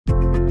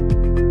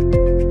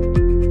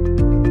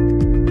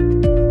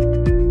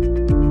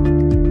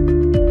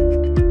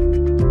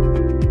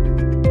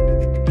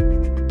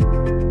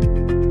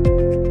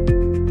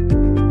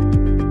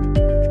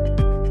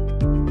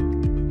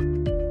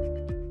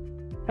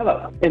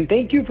Hello, and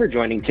thank you for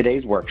joining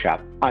today's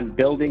workshop on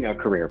building a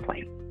career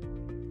plan.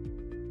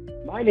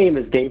 My name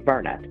is Dave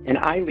Barnett, and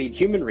I lead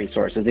Human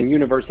Resources and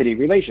University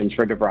Relations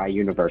for DeVry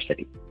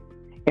University.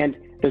 And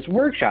this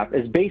workshop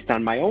is based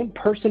on my own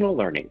personal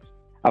learnings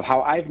of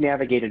how I've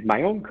navigated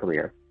my own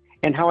career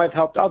and how I've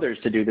helped others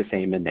to do the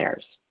same in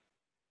theirs.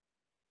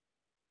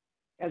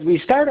 As we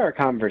start our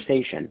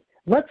conversation,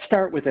 let's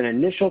start with an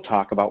initial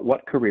talk about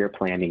what career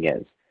planning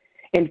is.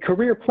 And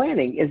career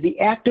planning is the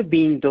act of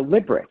being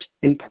deliberate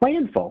and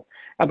planful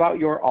about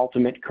your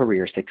ultimate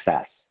career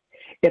success.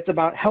 It's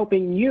about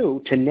helping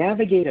you to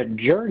navigate a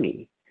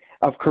journey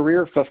of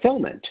career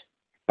fulfillment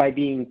by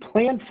being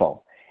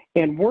planful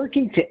and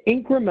working to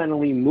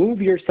incrementally move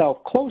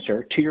yourself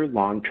closer to your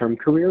long-term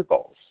career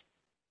goals.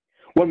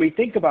 When we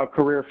think about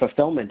career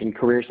fulfillment and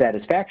career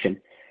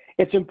satisfaction,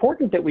 it's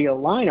important that we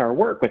align our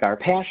work with our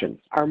passions,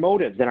 our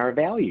motives, and our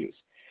values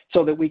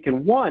so that we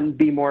can, one,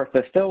 be more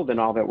fulfilled in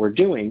all that we're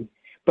doing,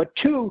 but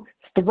two,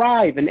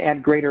 thrive and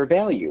add greater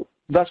value,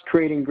 thus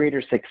creating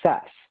greater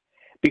success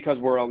because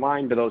we're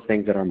aligned to those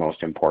things that are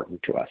most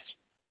important to us.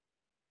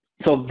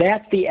 So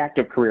that's the act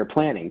of career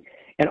planning.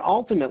 And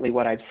ultimately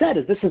what I've said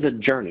is this is a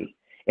journey.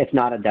 It's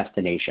not a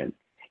destination.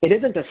 It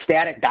isn't a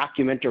static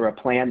document or a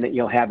plan that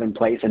you'll have in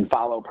place and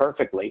follow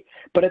perfectly,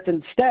 but it's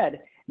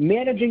instead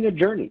managing a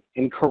journey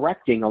and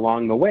correcting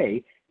along the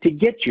way to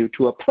get you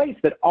to a place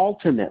that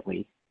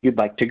ultimately you'd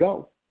like to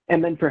go,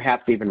 and then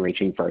perhaps even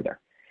reaching further.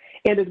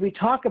 And as we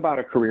talk about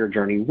a career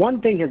journey,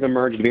 one thing has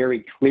emerged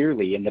very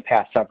clearly in the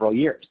past several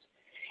years,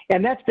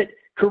 and that's that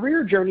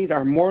career journeys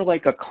are more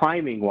like a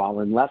climbing wall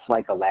and less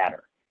like a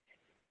ladder.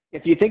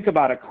 If you think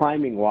about a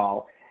climbing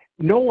wall,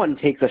 no one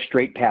takes a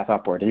straight path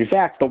upward. In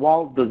fact, the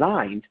wall is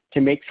designed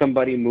to make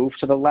somebody move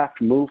to the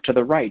left, move to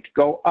the right,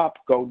 go up,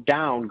 go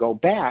down, go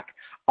back,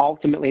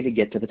 ultimately to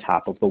get to the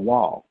top of the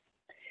wall.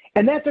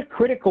 And that's a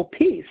critical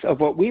piece of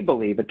what we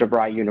believe at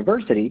DeVry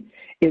University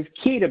is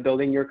key to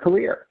building your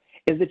career,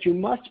 is that you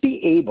must be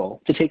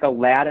able to take a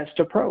latticed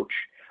approach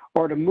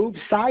or to move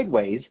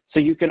sideways so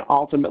you can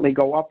ultimately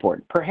go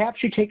upward.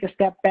 Perhaps you take a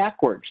step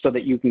backward so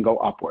that you can go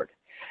upward.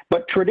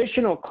 But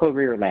traditional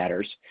career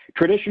ladders,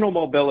 traditional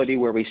mobility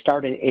where we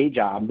start in a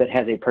job that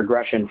has a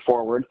progression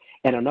forward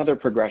and another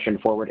progression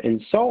forward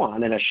and so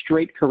on in a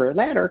straight career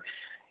ladder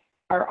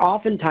are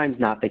oftentimes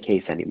not the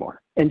case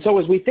anymore. And so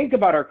as we think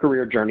about our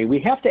career journey,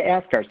 we have to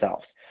ask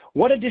ourselves,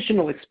 what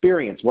additional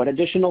experience, what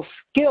additional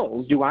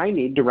skills do I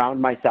need to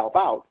round myself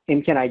out?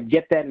 And can I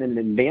get that in an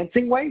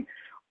advancing way?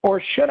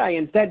 Or should I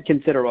instead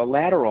consider a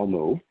lateral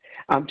move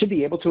to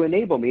be able to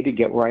enable me to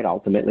get where I'd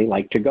ultimately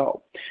like to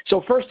go?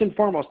 So first and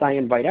foremost, I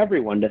invite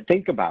everyone to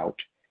think about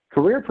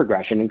career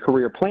progression and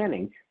career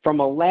planning from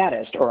a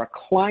latticed or a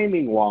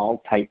climbing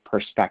wall type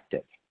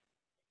perspective.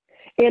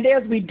 And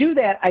as we do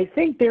that, I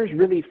think there's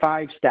really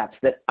 5 steps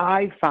that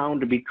I found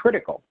to be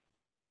critical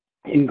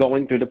in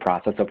going through the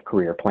process of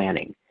career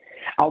planning.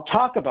 I'll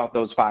talk about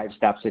those 5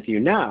 steps with you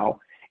now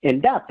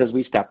in depth as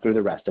we step through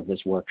the rest of this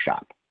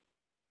workshop.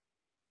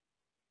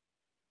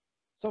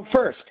 So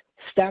first,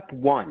 step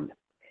 1,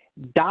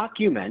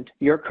 document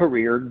your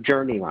career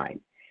journey line.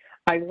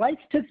 I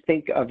like to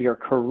think of your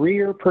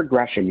career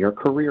progression, your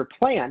career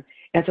plan,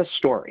 as a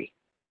story.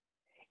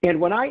 And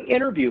when I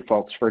interview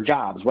folks for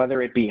jobs,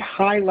 whether it be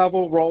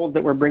high-level roles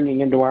that we're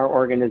bringing into our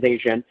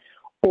organization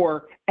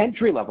or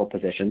entry-level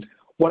positions,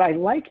 what I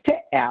like to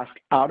ask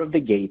out of the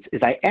gates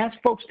is I ask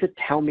folks to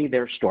tell me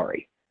their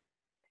story.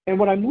 And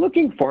what I'm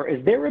looking for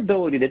is their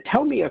ability to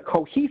tell me a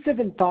cohesive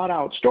and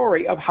thought-out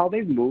story of how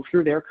they've moved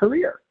through their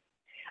career.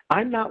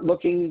 I'm not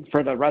looking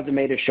for the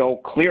resume to show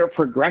clear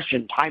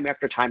progression time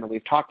after time, and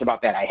we've talked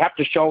about that. I have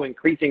to show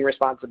increasing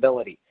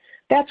responsibility.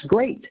 That's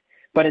great.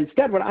 But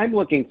instead, what I'm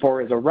looking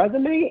for is a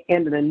resume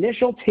and an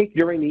initial take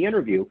during the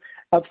interview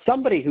of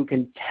somebody who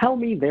can tell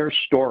me their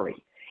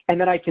story and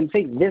that I can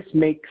say, this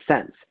makes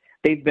sense.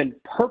 They've been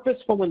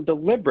purposeful and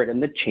deliberate in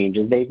the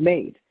changes they've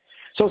made.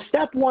 So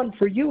step 1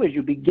 for you as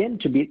you begin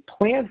to be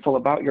planful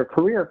about your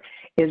career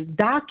is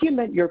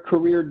document your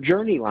career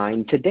journey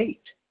line to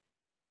date.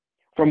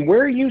 From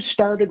where you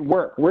started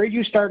work, where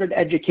you started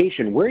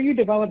education, where you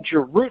developed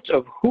your roots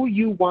of who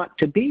you want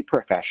to be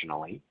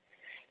professionally,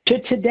 to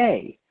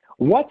today,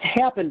 what's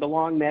happened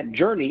along that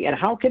journey and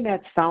how can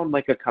that sound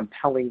like a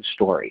compelling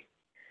story?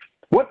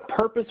 What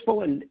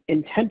purposeful and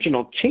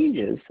intentional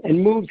changes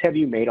and moves have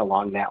you made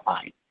along that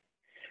line?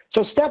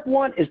 So step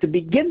 1 is to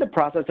begin the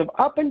process of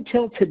up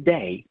until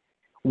today,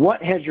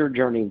 what has your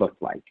journey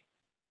looked like?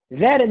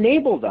 That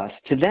enables us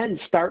to then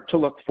start to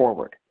look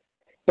forward.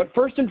 But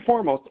first and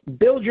foremost,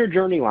 build your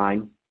journey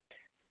line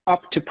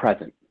up to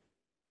present.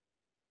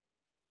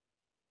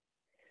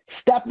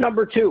 Step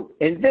number 2,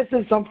 and this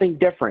is something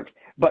different,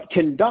 but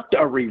conduct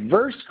a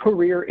reverse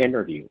career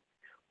interview.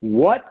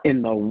 What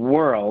in the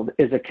world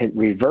is a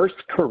reverse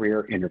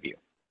career interview?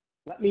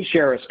 Let me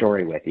share a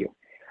story with you.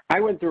 I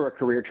went through a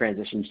career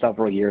transition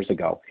several years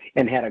ago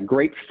and had a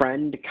great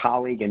friend,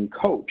 colleague, and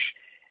coach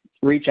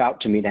reach out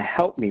to me to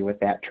help me with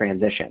that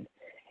transition.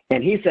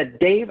 And he said,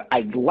 Dave,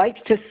 I'd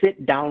like to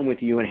sit down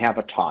with you and have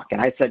a talk.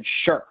 And I said,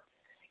 sure.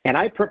 And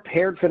I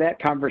prepared for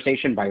that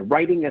conversation by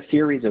writing a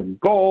series of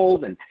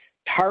goals and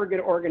target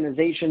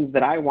organizations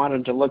that I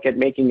wanted to look at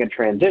making a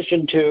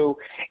transition to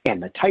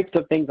and the types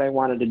of things I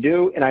wanted to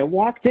do. And I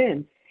walked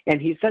in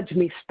and he said to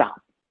me,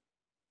 stop.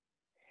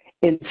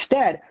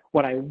 Instead,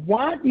 what I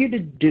want you to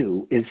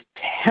do is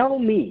tell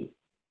me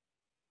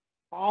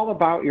all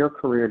about your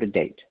career to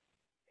date.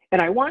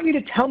 And I want you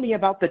to tell me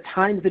about the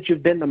times that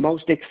you've been the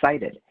most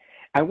excited.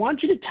 I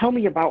want you to tell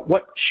me about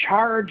what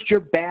charged your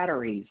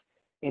batteries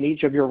in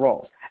each of your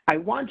roles. I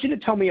want you to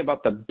tell me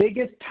about the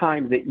biggest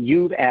times that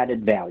you've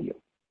added value.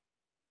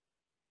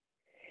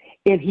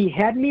 And he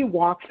had me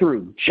walk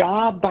through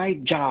job by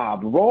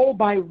job, role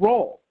by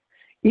role,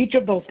 each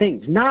of those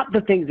things, not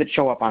the things that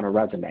show up on a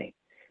resume,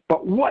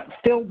 but what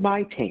filled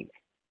my tank.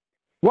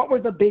 What were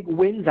the big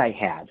wins I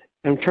had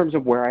in terms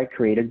of where I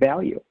created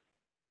value?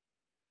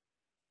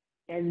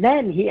 And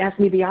then he asked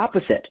me the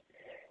opposite.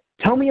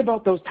 Tell me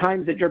about those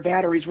times that your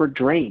batteries were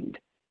drained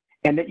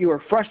and that you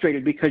were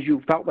frustrated because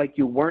you felt like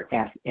you weren't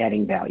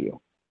adding value.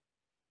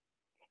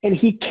 And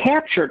he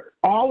captured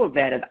all of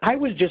that, and I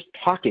was just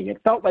talking.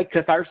 It felt like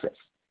catharsis.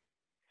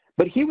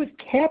 But he was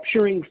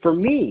capturing for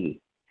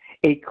me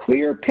a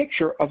clear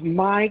picture of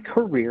my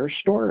career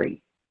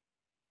story.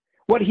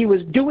 What he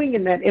was doing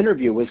in that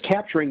interview was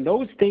capturing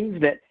those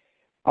things that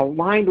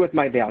aligned with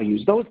my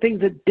values, those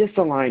things that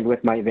disaligned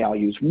with my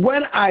values,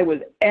 when I was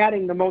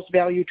adding the most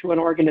value to an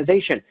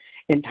organization,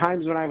 in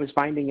times when I was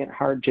finding it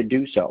hard to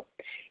do so.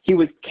 He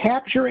was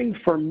capturing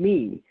for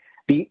me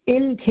the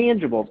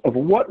intangibles of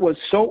what was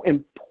so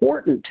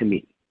important to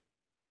me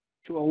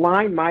to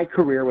align my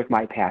career with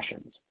my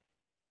passions.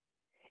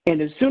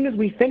 And as soon as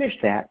we finished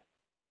that,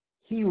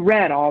 he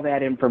read all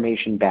that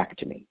information back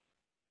to me.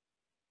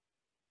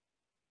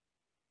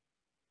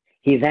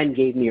 He then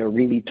gave me a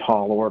really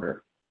tall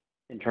order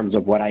in terms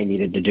of what I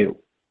needed to do.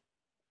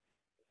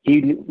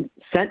 He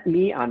sent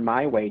me on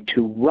my way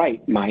to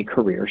write my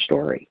career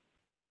story.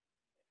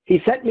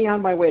 He sent me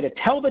on my way to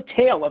tell the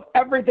tale of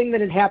everything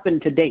that had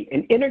happened to date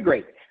and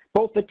integrate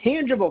both the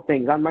tangible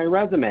things on my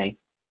resume,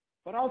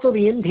 but also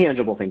the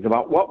intangible things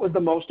about what was the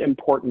most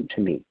important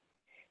to me.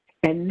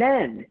 And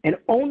then, and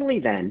only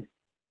then,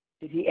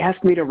 did he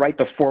ask me to write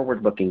the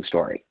forward-looking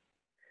story.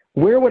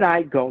 Where would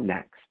I go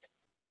next?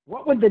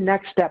 What would the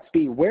next steps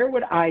be? Where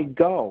would I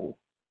go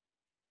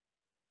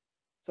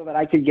so that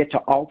I could get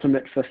to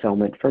ultimate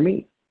fulfillment for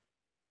me?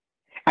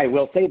 I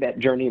will say that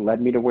journey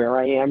led me to where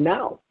I am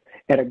now,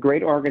 at a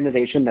great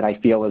organization that I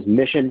feel is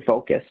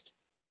mission-focused,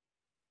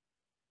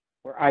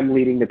 where I'm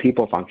leading the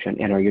people function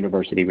and our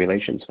university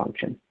relations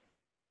function.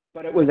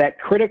 But it was that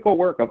critical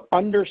work of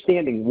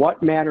understanding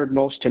what mattered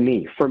most to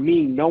me, for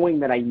me, knowing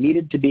that I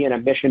needed to be in a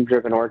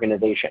mission-driven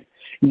organization,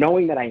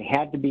 knowing that I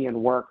had to be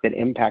in work that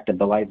impacted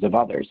the lives of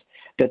others,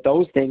 that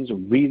those things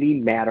really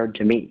mattered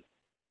to me,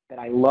 that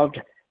I loved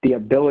the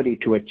ability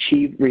to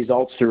achieve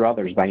results through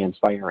others by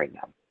inspiring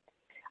them.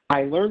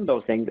 I learned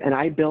those things, and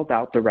I built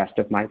out the rest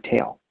of my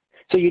tale.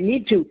 So you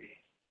need to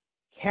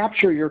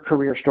capture your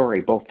career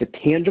story, both the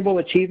tangible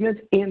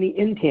achievements and the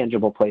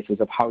intangible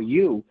places of how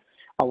you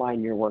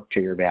align your work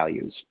to your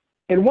values.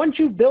 And once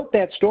you've built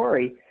that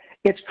story,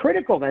 it's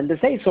critical then to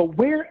say, so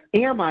where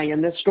am I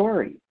in this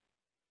story?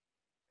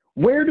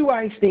 Where do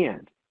I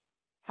stand?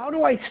 How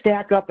do I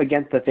stack up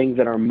against the things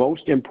that are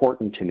most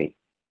important to me?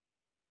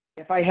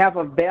 If I have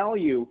a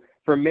value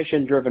for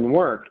mission-driven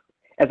work,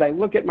 as I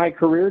look at my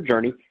career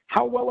journey,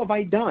 how well have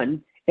I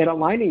done in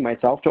aligning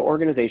myself to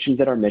organizations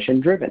that are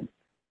mission-driven?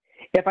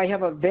 If I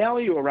have a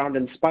value around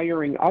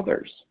inspiring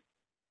others,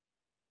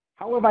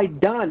 how have I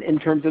done in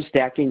terms of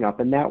stacking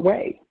up in that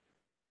way?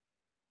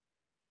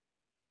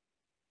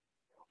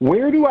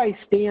 Where do I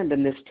stand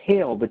in this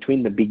tale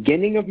between the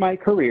beginning of my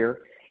career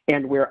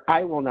and where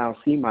I will now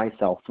see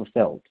myself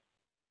fulfilled?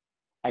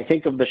 I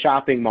think of the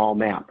shopping mall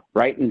map,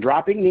 right? And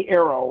dropping the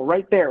arrow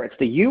right there, it's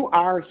the you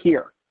are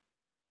here.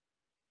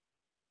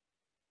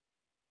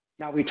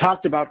 Now, we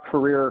talked about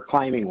career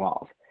climbing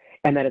walls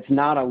and that it's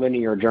not a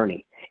linear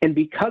journey. And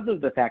because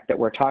of the fact that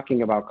we're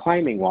talking about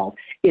climbing walls,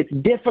 it's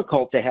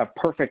difficult to have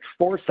perfect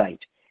foresight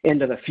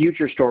into the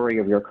future story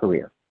of your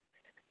career.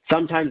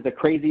 Sometimes the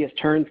craziest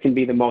turns can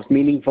be the most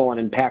meaningful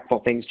and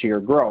impactful things to your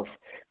growth,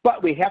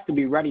 but we have to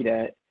be ready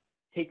to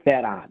take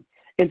that on.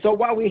 And so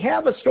while we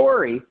have a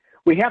story,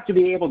 we have to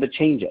be able to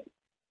change it.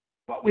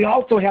 But we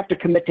also have to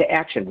commit to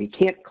action. We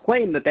can't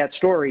claim that that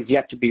story is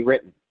yet to be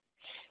written.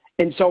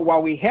 And so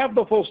while we have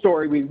the full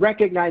story, we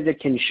recognize it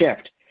can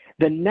shift.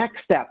 The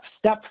next step,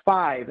 step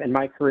 5 in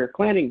my career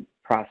planning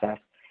process,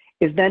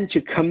 is then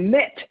to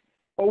commit,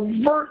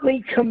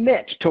 overtly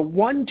commit to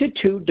 1 to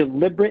 2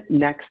 deliberate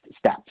next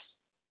steps.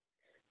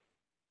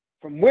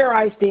 From where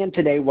I stand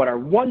today, what are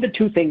 1 to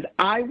 2 things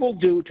I will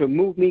do to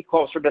move me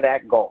closer to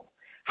that goal?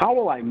 How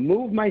will I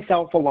move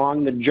myself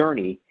along the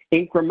journey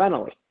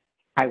incrementally?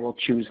 I will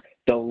choose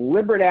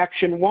deliberate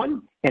action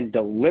 1 and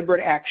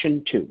deliberate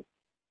action 2.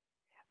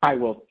 I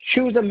will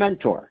choose a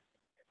mentor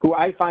who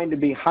I find to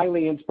be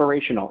highly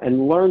inspirational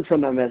and learn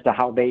from them as to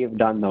how they have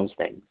done those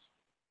things,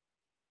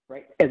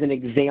 right? As an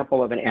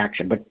example of an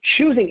action, but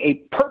choosing a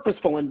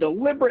purposeful and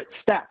deliberate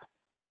step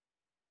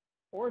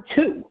or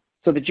 2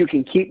 so that you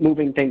can keep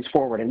moving things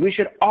forward. And we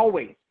should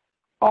always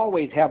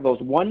have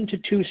those 1 to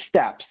 2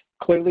 steps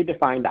clearly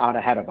defined out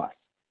ahead of us.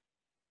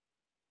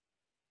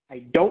 I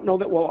don't know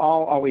that we'll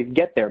all always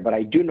get there, but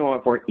I do know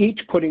if we're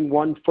each putting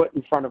one foot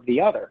in front of the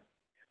other,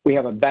 we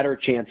have a better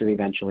chance of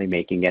eventually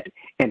making it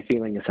and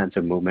feeling a sense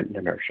of movement and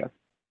inertia.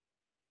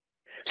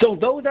 So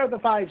those are the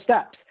 5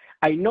 steps.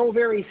 I know,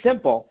 very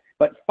simple,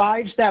 but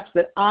 5 steps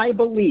that I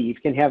believe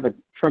can have a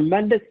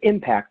tremendous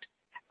impact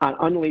on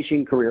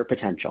unleashing career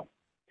potential.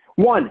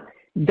 1,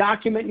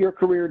 document your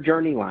career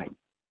journey line.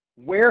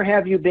 Where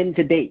have you been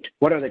to date?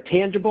 What are the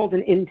tangibles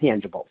and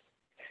intangibles?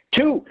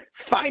 2,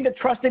 find a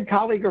trusted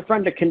colleague or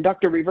friend to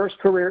conduct a reverse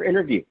career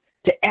interview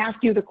to ask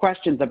you the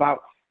questions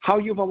about how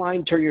you've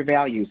aligned to your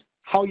values,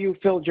 how you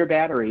filled your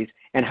batteries,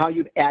 and how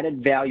you've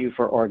added value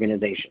for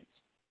organizations.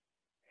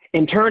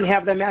 In turn,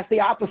 have them ask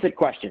the opposite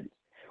questions.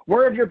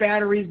 Where have your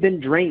batteries been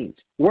drained?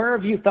 Where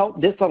have you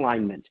felt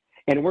disalignment?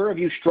 And where have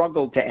you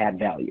struggled to add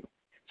value?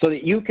 So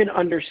that you can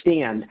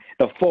understand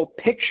the full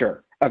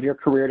picture of your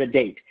career to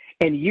date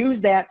and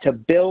use that to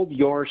build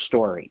your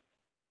story.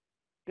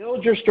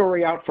 Build your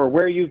story out for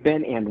where you've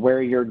been and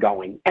where you're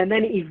going, and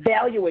then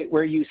evaluate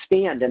where you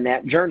stand in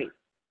that journey.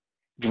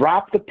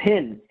 Drop the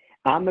pin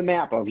on the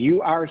map of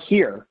you are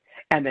here,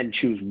 and then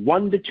choose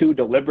 1 to 2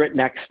 deliberate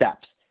next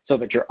steps so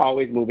that you're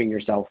always moving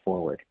yourself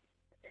forward.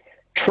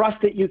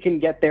 Trust that you can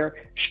get there,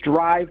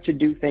 strive to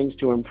do things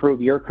to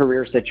improve your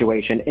career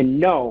situation, and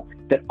know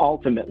that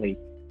ultimately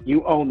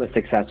you own the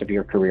success of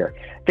your career.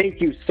 Thank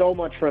you so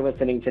much for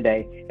listening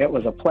today. It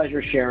was a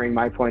pleasure sharing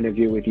my point of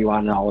view with you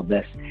on all of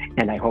this,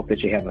 and I hope that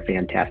you have a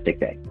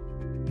fantastic day.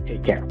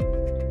 Take care.